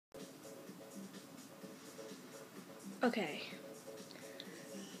Okay.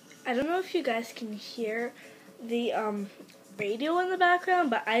 I don't know if you guys can hear the radio in the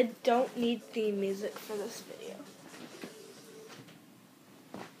background, but I don't need theme music for this video.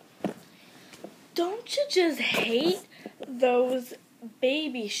 Don't you just hate those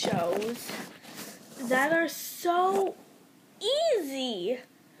baby shows that are so easy?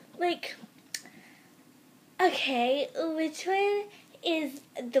 Like, okay, which one is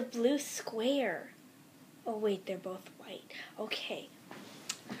the blue square? Oh wait, they're both white. Okay.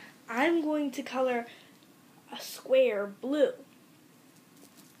 I'm going to color a square blue.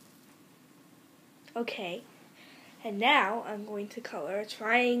 Okay. And now I'm going to color a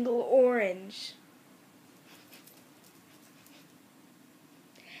triangle orange.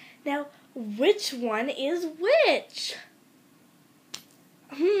 Now, which one is which?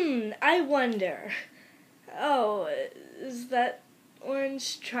 I wonder. Oh, is that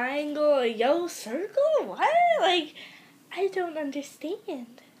orange triangle a yellow circle? What? Like, I don't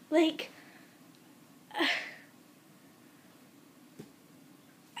understand. Like,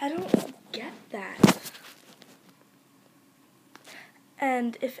 I don't get that.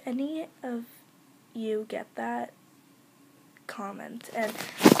 And if any of you get that, comment. And,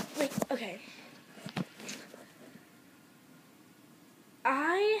 like, okay.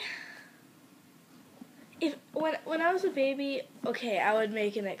 When I was a baby, okay, I would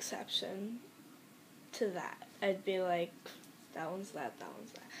make an exception to that. I'd be like, that one's that, that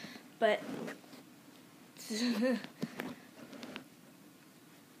one's that. But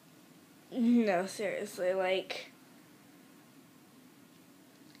no, seriously, like,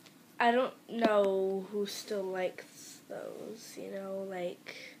 I don't know who still likes those, you know,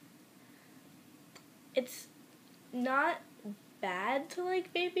 like, it's not bad to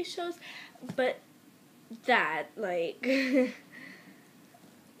like baby shows, but that, like, you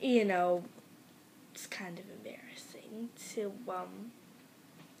know, it's kind of embarrassing to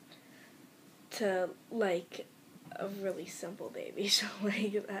like a really simple baby show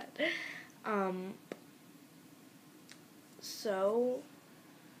like that. So,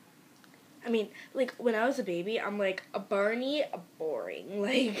 I mean, like, when I was a baby, I'm like, a Barney, boring.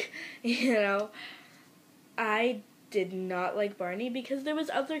 Like, you know, I did not like Barney because there was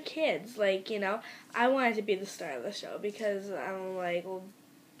other kids. Like, you know, I wanted to be the star of the show because I'm like, well,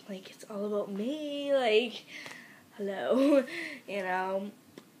 like, it's all about me. Like, hello, you know.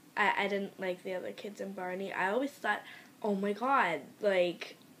 I didn't like the other kids in Barney. I always thought, oh my god,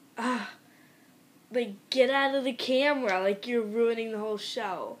 like, get out of the camera, like, you're ruining the whole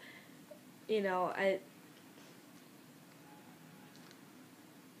show. You know, I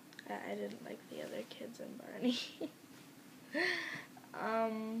didn't like the other kids in Barney.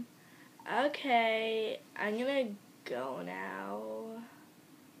 Okay, I'm gonna go now.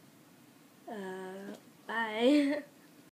 Bye.